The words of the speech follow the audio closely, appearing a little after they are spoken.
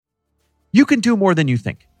You can do more than you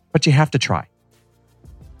think, but you have to try.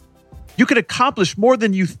 You can accomplish more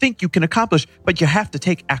than you think you can accomplish, but you have to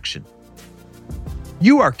take action.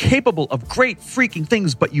 You are capable of great freaking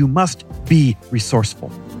things, but you must be resourceful.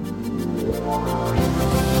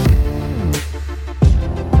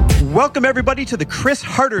 Welcome, everybody, to the Chris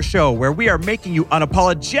Harder Show, where we are making you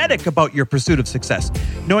unapologetic about your pursuit of success,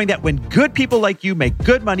 knowing that when good people like you make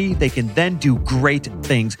good money, they can then do great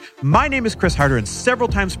things. My name is Chris Harder, and several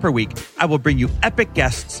times per week, I will bring you epic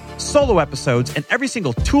guests, solo episodes, and every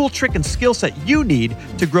single tool, trick, and skill set you need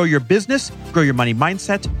to grow your business, grow your money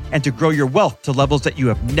mindset, and to grow your wealth to levels that you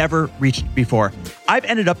have never reached before. I've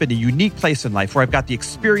ended up in a unique place in life where I've got the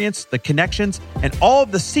experience, the connections, and all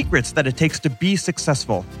of the secrets that it takes to be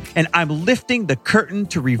successful. And I'm lifting the curtain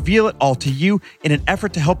to reveal it all to you in an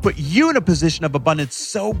effort to help put you in a position of abundance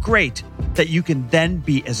so great that you can then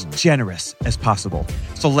be as generous as possible.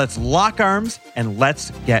 So let's lock arms and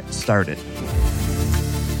let's get started.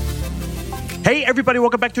 Hey, everybody,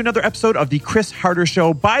 welcome back to another episode of the Chris Harder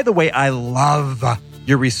Show. By the way, I love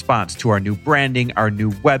your response to our new branding, our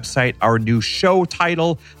new website, our new show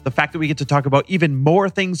title, the fact that we get to talk about even more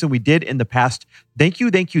things than we did in the past. Thank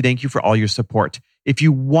you for all your support. If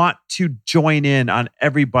you want to join in on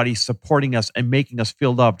everybody supporting us and making us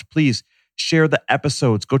feel loved, please share the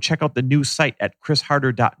episodes. Go check out the new site at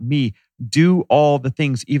chrisharder.me. Do all the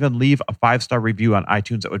things, even leave a 5-star review on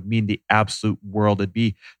iTunes. That would mean the absolute world. It'd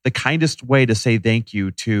be the kindest way to say thank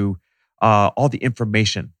you to all the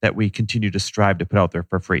information that we continue to strive to put out there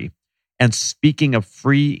for free. And speaking of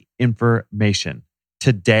free information,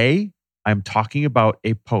 today I'm talking about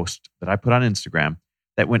a post that I put on Instagram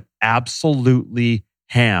that went absolutely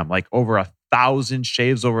ham, like over 1,000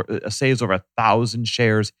 saves, over 1,000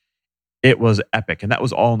 shares. It was epic. And that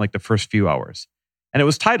was all in like the first few hours. And it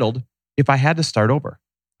was titled, "If I Had to Start Over."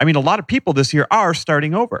 I mean, a lot of people this year are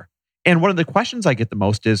starting over. And one of the questions I get the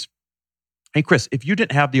most is, hey, Chris, if you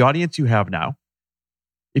didn't have the audience you have now,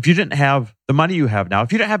 if you didn't have the money you have now,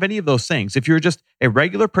 if you didn't have any of those things, if you're just a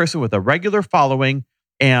regular person with a regular following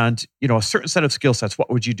and, a certain set of skill sets, what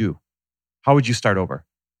would you do? How would you start over?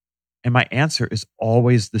 And my answer is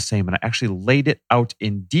always the same. And I actually laid it out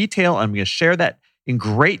in detail. I'm going to share that in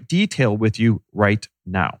great detail with you right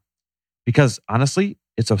now. Because honestly,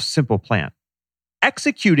 it's a simple plan.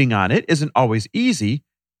 Executing on it isn't always easy.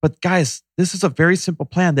 But guys, this is a very simple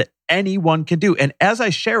plan that anyone can do. And as I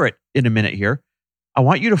share it in a minute here, I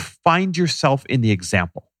want you to find yourself in the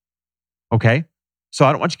example. Okay? So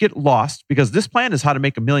I don't want you to get lost because this plan is how to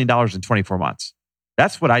make $1 million in 24 months.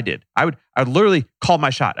 That's what I did. I would literally call my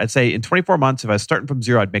shot. I'd say in 24 months, if I was starting from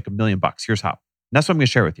zero, I'd make $1 million. Here's how. And that's what I'm going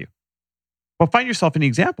to share with you. But find yourself in the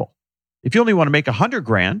example. If you only want to make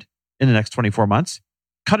 $100,000 in the next 24 months,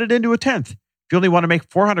 cut it into a tenth. If you only want to make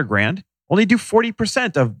 $400,000, only do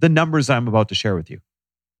 40% of the numbers I'm about to share with you.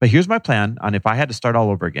 But here's my plan on if I had to start all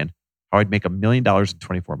over again, how I'd make $1 million in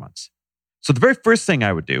 24 months. So the very first thing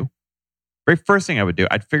I would do,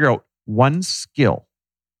 I'd figure out one skill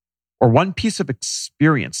or one piece of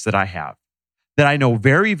experience that I have that I know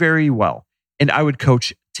very, very well. And I would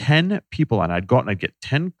coach 10 people on. I'd go out and I'd get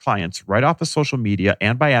 10 clients right off of social media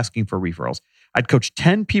and by asking for referrals. I'd coach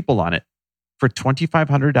 10 people on it for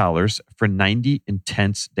 $2,500 for 90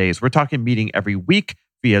 intense days. We're talking meeting every week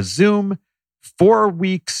via Zoom, 4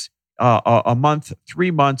 weeks, a month, 3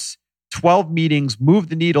 months, 12 meetings, move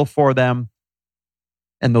the needle for them.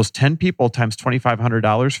 And those 10 people times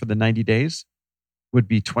 $2,500 for the 90 days would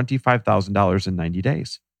be $25,000 in 90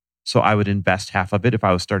 days. So I would invest half of it if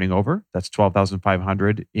I was starting over. That's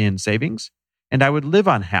 $12,500 in savings. And I would live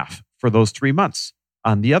on half for those 3 months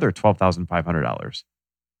on the other $12,500.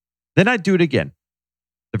 Then I'd do it again.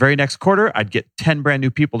 The very next quarter, I'd get 10 brand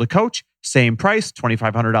new people to coach, same price,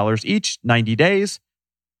 $2,500 each, 90 days.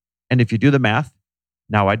 And if you do the math,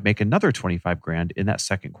 now I'd make another $25,000 in that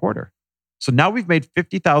second quarter. So now we've made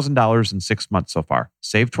 $50,000 in 6 months so far.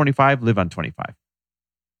 Save 25, live on 25.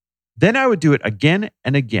 Then I would do it again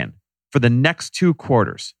and again for the next 2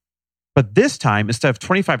 quarters. But this time, instead of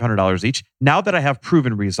 $2,500 each, now that I have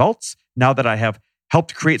proven results, now that I have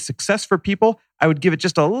helped create success for people, I would give it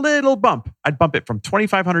just a little bump. I'd bump it from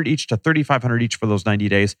 $2,500 each to $3,500 each for those 90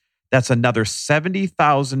 days. That's another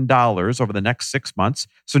 $70,000 over the next 6 months.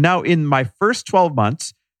 So now in my first 12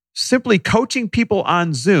 months, simply coaching people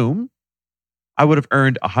on Zoom, I would have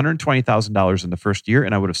earned $120,000 in the first year,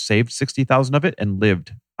 and I would have saved $60,000 of it and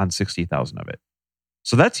lived on $60,000 of it.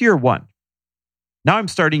 So that's year 1. Now I'm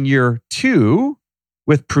starting year 2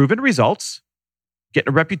 with proven results, getting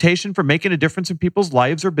a reputation for making a difference in people's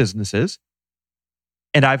lives or businesses.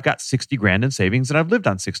 And I've got $60,000 in savings and I've lived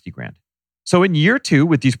on $60,000. So in year 2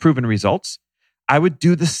 with these proven results, I would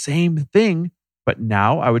do the same thing, but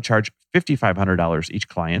now I would charge $5,500 each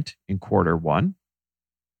client in quarter one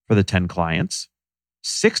for the 10 clients,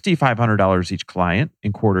 $6,500 each client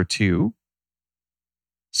in quarter two,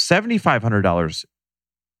 $7,500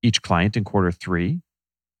 each client in quarter three,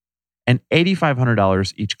 and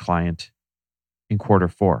 $8,500 each client in quarter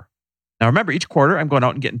four. Now remember, each quarter I'm going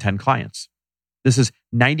out and getting 10 clients. This is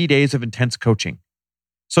 90 days of intense coaching.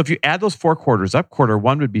 So if you add those 4 quarters up, quarter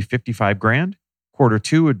one would be 55 grand, quarter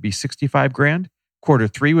two would be 65 grand, quarter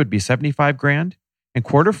three would be 75 grand, and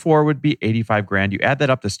quarter four would be 85 grand. You add that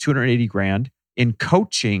up, that's 280 grand in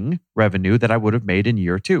coaching revenue that I would have made in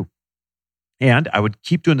year two. And I would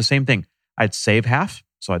keep doing the same thing. I'd save half.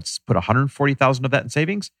 So I'd put $140,000 of that in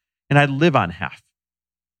savings, and I'd live on half,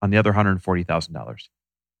 on the other $140,000.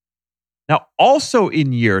 Now, also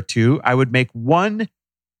in year two, I would make one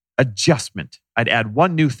adjustment. I'd add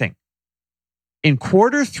one new thing. In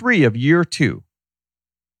quarter three of year two,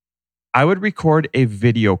 I would record a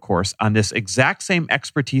video course on this exact same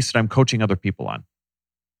expertise that I'm coaching other people on.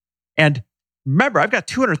 And remember, I've got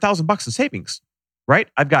 $200,000 in savings, right?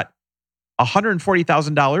 I've got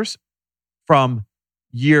 $140,000 from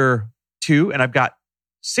year two, and I've got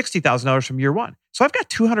 $60,000 from year one. So I've got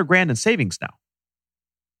 200 grand in savings now.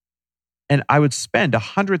 And I would spend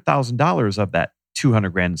 $100,000 of that 200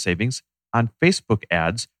 grand in savings on Facebook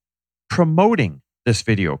ads promoting this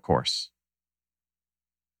video course.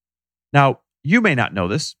 Now, you may not know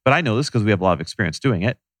this, but I know this because we have a lot of experience doing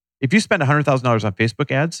it. If you spend $100,000 on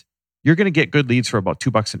Facebook ads, you're going to get good leads for about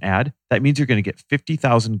 $2 an ad. That means you're going to get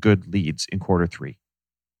 50,000 good leads in quarter three.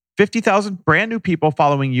 50,000 brand new people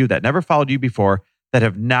following you that never followed you before that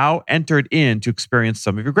have now entered in to experience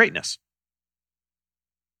some of your greatness.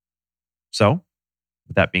 So,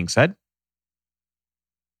 with that being said,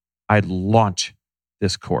 I'd launch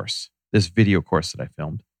this course, this video course that I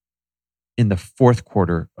filmed, in the fourth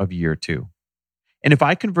quarter of year two. And if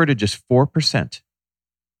I converted just 4%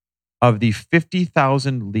 of the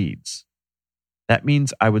 50,000 leads, that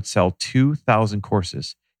means I would sell 2,000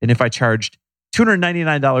 courses. And if I charged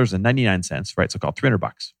 $299.99, right, so call it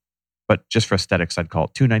 $300, but just for aesthetics, I'd call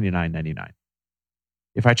it $299.99.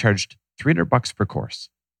 If I charged $300 per course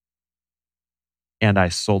and I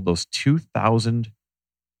sold those 2,000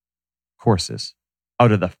 courses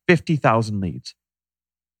out of the 50,000 leads,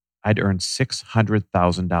 I'd earn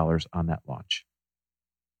 $600,000 on that launch.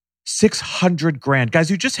 600 grand.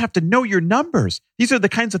 Guys, you just have to know your numbers. These are the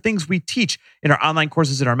kinds of things we teach in our online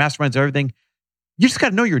courses, in our masterminds, everything. You just got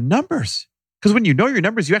to know your numbers. Because when you know your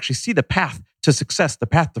numbers, you actually see the path to success, the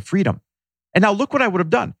path to freedom. And now look what I would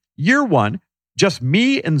have done. Year one, just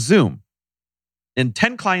me and Zoom, and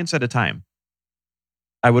 10 clients at a time,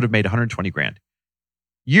 I would have made 120 grand.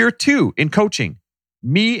 Year two, in coaching,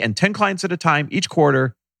 me and 10 clients at a time, each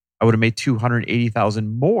quarter, I would have made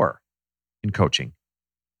 280,000 more in coaching.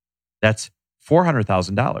 That's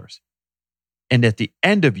 $400,000. And at the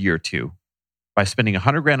end of year two, by spending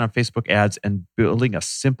 100 grand on Facebook ads and building a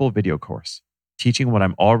simple video course, teaching what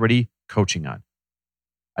I'm already coaching on,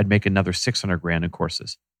 I'd make another 600 grand in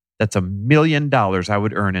courses. That's $1 million I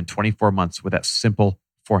would earn in 24 months with that simple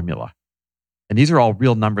formula. And these are all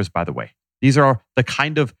real numbers, by the way. These are the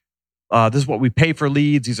kind of, this is what we pay for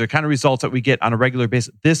leads. These are the kind of results that we get on a regular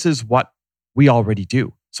basis. This is what we already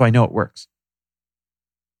do. So I know it works.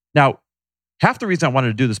 Now, half the reason I wanted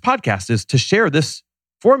to do this podcast is to share this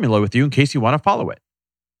formula with you in case you want to follow it.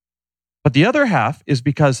 But the other half is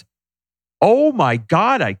because, oh my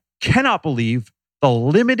God, I cannot believe the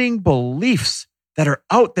limiting beliefs that are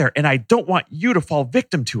out there, and I don't want you to fall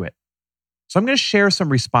victim to it. So I'm going to share some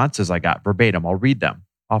responses I got verbatim. I'll read them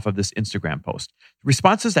off of this Instagram post.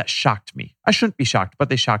 Responses that shocked me. I shouldn't be shocked, but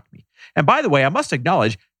they shocked me. And by the way, I must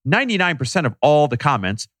acknowledge 99% of all the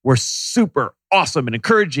comments were super awesome and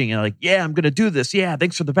encouraging and like, yeah, I'm going to do this. Yeah,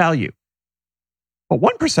 thanks for the value. But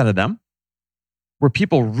 1% of them were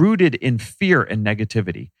people rooted in fear and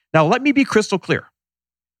negativity. Now, let me be crystal clear.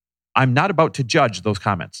 I'm not about to judge those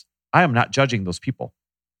comments. I am not judging those people.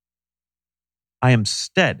 I am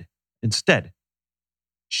instead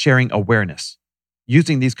sharing awareness,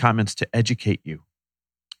 using these comments to educate you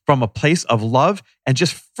from a place of love and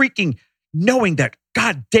just freaking knowing that,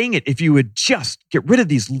 God dang it, if you would just get rid of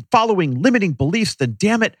these following limiting beliefs, then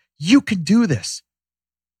damn it, you can do this.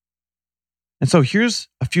 And so here's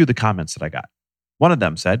a few of the comments that I got. One of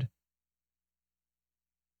them said,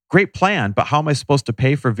 great plan, but how am I supposed to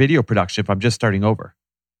pay for video production if I'm just starting over?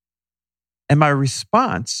 And my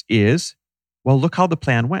response is, well, look how the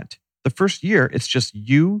plan went. The first year, it's just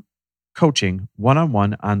you coaching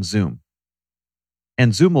one-on-one on Zoom.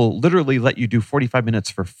 And Zoom will literally let you do 45 minutes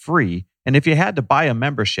for free. And if you had to buy a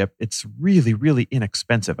membership, it's really, really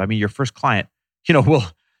inexpensive. I mean, your first client, will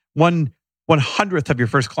 1/100th of your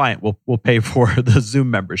first client will pay for the Zoom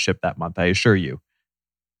membership that month, I assure you.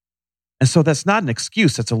 And so that's not an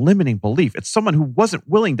excuse. That's a limiting belief. It's someone who wasn't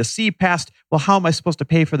willing to see past, well, how am I supposed to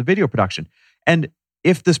pay for the video production? And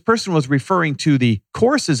if this person was referring to the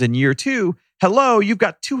courses in year 2, hello, you've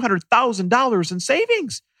got $200,000 in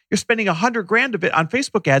savings. You're spending $100,000 of it on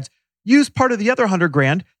Facebook ads. Use part of the other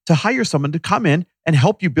 $100,000 to hire someone to come in and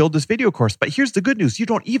help you build this video course. But here's the good news. You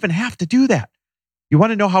don't even have to do that. You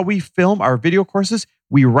want to know how we film our video courses?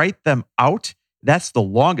 We write them out. That's the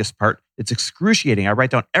longest part. It's excruciating. I write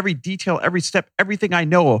down every detail, every step, everything I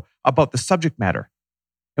know about the subject matter.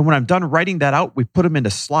 And when I'm done writing that out, we put them into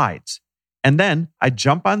slides. And then I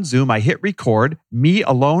jump on Zoom, I hit record, me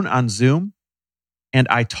alone on Zoom, and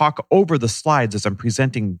I talk over the slides as I'm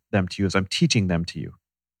presenting them to you, as I'm teaching them to you.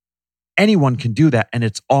 Anyone can do that, and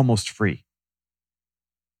it's almost free.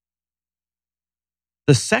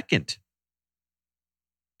 The second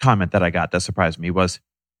comment that I got that surprised me was,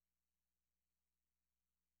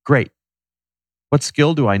 great. What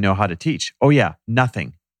skill do I know how to teach? Oh yeah,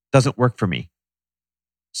 nothing. Doesn't work for me.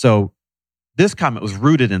 So this comment was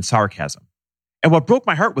rooted in sarcasm. And what broke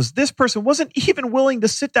my heart was this person wasn't even willing to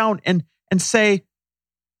sit down and say,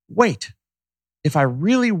 wait, if I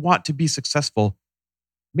really want to be successful,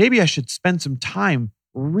 maybe I should spend some time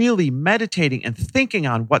really meditating and thinking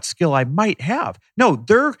on what skill I might have. No,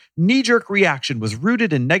 their knee-jerk reaction was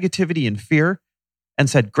rooted in negativity and fear and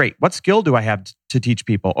said, great, what skill do I have to teach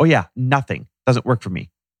people? Oh yeah, nothing. Doesn't work for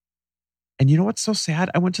me. And you know what's so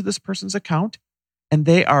sad? I went to this person's account and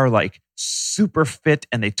they are like super fit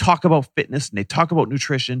and they talk about fitness and they talk about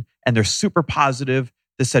nutrition and they're super positive.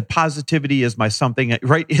 They said positivity is my something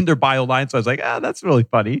right in their bio line. So I was like, that's really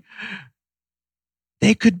funny.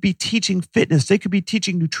 They could be teaching fitness. They could be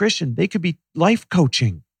teaching nutrition. They could be life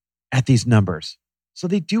coaching at these numbers. So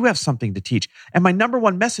they do have something to teach. And my number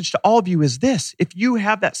one message to all of you is this. If you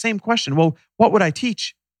have that same question, well, what would I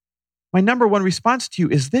teach? My number one response to you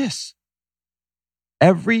is this.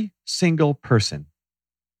 Every single person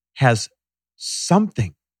has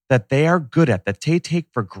something that they are good at, that they take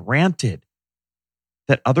for granted,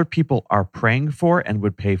 that other people are praying for and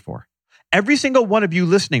would pay for. Every single one of you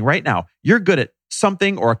listening right now, you're good at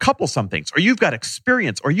something or a couple somethings, or you've got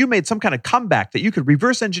experience, or you made some kind of comeback that you could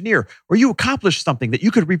reverse engineer, or you accomplished something that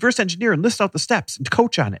you could reverse engineer and list out the steps and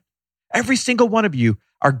coach on it. Every single one of you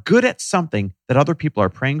are good at something that other people are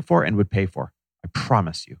praying for and would pay for. I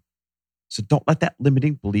promise you. So don't let that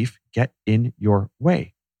limiting belief get in your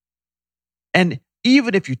way. And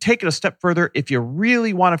even if you take it a step further, if you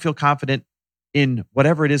really want to feel confident in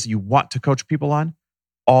whatever it is you want to coach people on,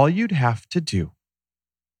 all you'd have to do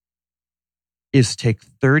is take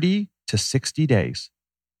 30 to 60 days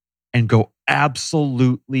and go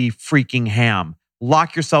absolutely freaking ham.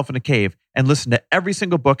 Lock yourself in a cave and listen to every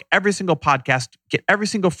single book, every single podcast, get every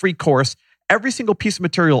single free course, every single piece of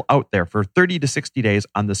material out there for 30 to 60 days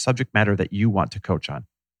on the subject matter that you want to coach on.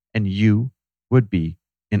 And you would be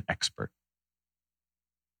an expert.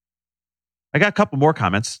 I got a couple more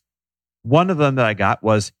comments. One of them that I got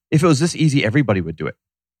was, if it was this easy, everybody would do it.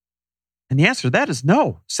 And the answer to that is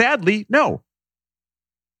no. Sadly, no.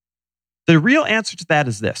 The real answer to that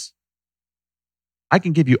is this. I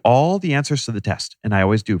can give you all the answers to the test, and I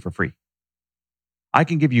always do for free. I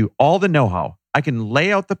can give you all the know-how. I can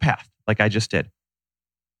lay out the path like I just did.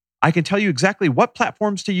 I can tell you exactly what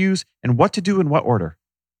platforms to use and what to do in what order.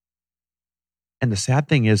 And the sad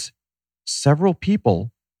thing is, several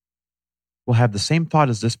people will have the same thought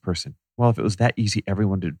as this person. Well, if it was that easy,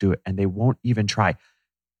 everyone would do it, and they won't even try.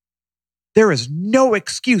 There is no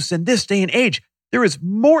excuse in this day and age. There is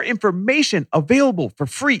more information available for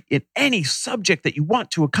free in any subject that you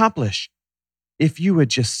want to accomplish. If you would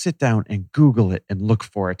just sit down and Google it and look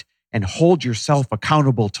for it and hold yourself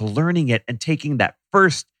accountable to learning it and taking that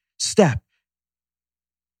first step.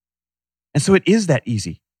 And so it is that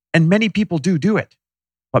easy. And many people do it,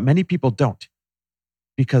 but many people don't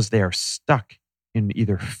because they are stuck in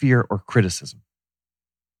either fear or criticism.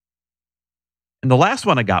 And the last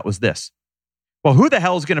one I got was this. Well, who the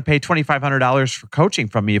hell is going to pay $2,500 for coaching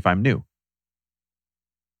from me if I'm new?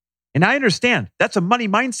 And I understand that's a money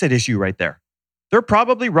mindset issue right there. They're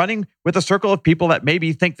probably running with a circle of people that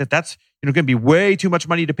maybe think that that's going to be way too much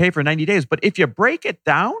money to pay for 90 days. But if you break it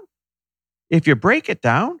down,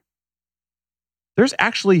 there's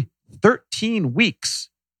actually 13 weeks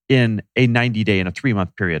in a 90-day and a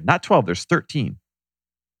 3-month period. Not 12, there's 13.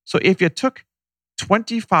 So if you took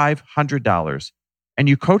 $2,500 and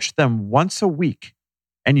you coach them once a week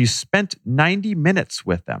and you spent 90 minutes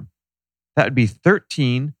with them, that would be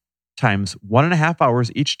 13 times 1.5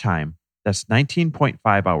 hours each time. That's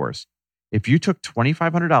 19.5 hours. If you took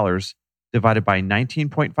 $2,500 divided by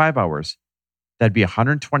 19.5 hours, that'd be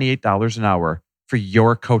 $128 an hour for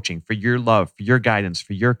your coaching, for your love, for your guidance,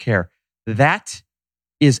 for your care. That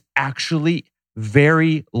is actually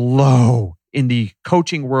very low in the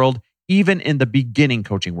coaching world, even in the beginning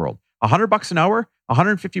coaching world. $100 an hour,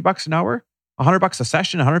 $150 an hour, $100 a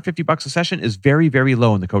session, $150 a session is very, very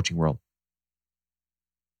low in the coaching world.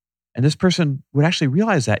 And this person would actually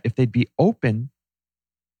realize that if they'd be open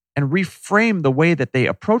and reframe the way that they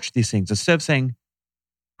approach these things. Instead of saying,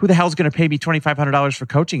 who the hell is going to pay me $2,500 for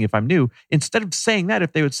coaching if I'm new? Instead of saying that,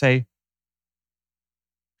 if they would say,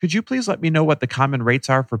 could you please let me know what the common rates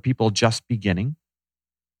are for people just beginning?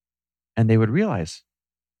 And they would realize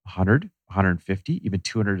 100, 150, even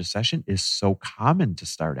 200 a session is so common to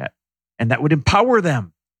start at. And that would empower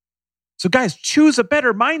them. So guys, choose a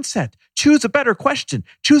better mindset, choose a better question,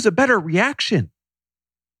 choose a better reaction.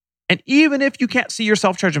 And even if you can't see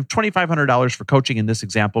yourself charging $2,500 for coaching in this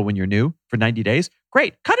example when you're new for 90 days,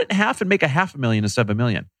 great. Cut it in half and make $500,000 instead of $1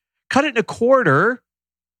 million. Cut it in a quarter,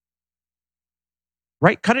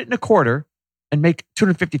 right? Cut it in a quarter and make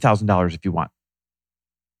 $250,000 if you want.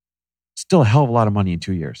 Still a hell of a lot of money in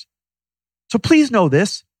 2 years. So please know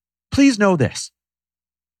this. Please know this.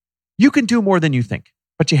 You can do more than you think,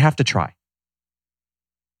 but you have to try.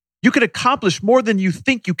 You can accomplish more than you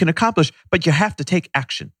think you can accomplish, but you have to take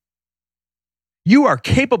action. You are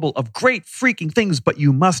capable of great freaking things, but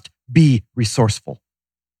you must be resourceful.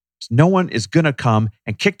 No one is going to come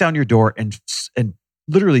and kick down your door and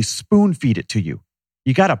literally spoon feed it to you.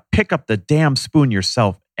 You got to pick up the damn spoon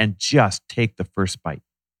yourself and just take the first bite.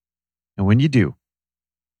 And when you do,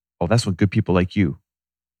 oh, that's when good people like you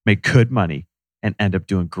make good money and end up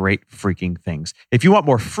doing great freaking things. If you want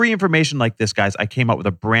more free information like this, guys, I came out with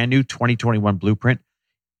a brand new 2021 blueprint.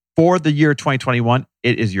 For the year 2021,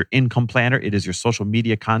 it is your income planner. It is your social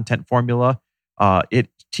media content formula. It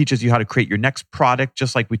teaches you how to create your next product,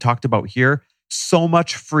 just like we talked about here. So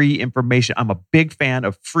much free information. I'm a big fan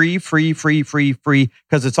of free,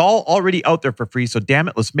 because it's all already out there for free. So damn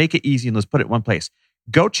it, let's make it easy and let's put it in one place.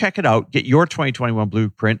 Go check it out. Get your 2021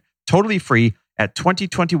 blueprint totally free at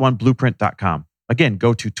 2021blueprint.com. Again,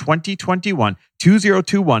 go to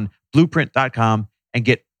 2021blueprint.com and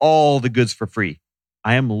get all the goods for free.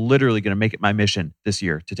 I am literally going to make it my mission this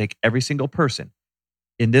year to take every single person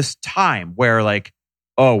in this time where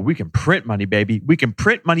oh, we can print money, baby. We can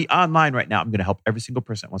print money online right now. I'm going to help every single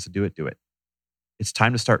person that wants to do it, do it. It's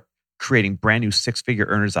time to start creating brand new six-figure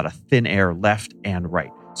earners out of thin air, left and right.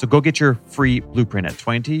 So go get your free blueprint at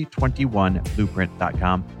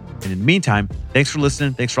 2021blueprint.com. And in the meantime, thanks for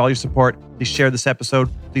listening. Thanks for all your support. Please share this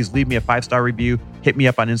episode. Please leave me a 5-star review. Hit me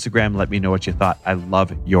up on Instagram and let me know what you thought. I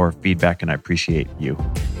love your feedback and I appreciate you.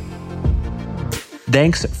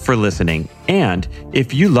 Thanks for listening. And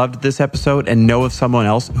if you loved this episode and know of someone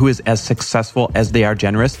else who is as successful as they are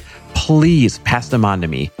generous, please pass them on to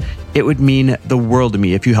me. It would mean the world to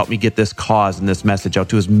me if you help me get this cause and this message out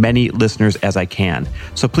to as many listeners as I can.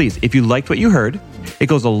 So please, if you liked what you heard, it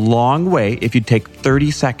goes a long way if you take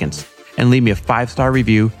 30 seconds and leave me a 5-star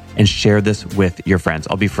review and share this with your friends.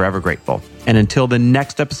 I'll be forever grateful. And until the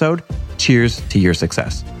next episode, cheers to your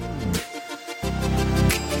success.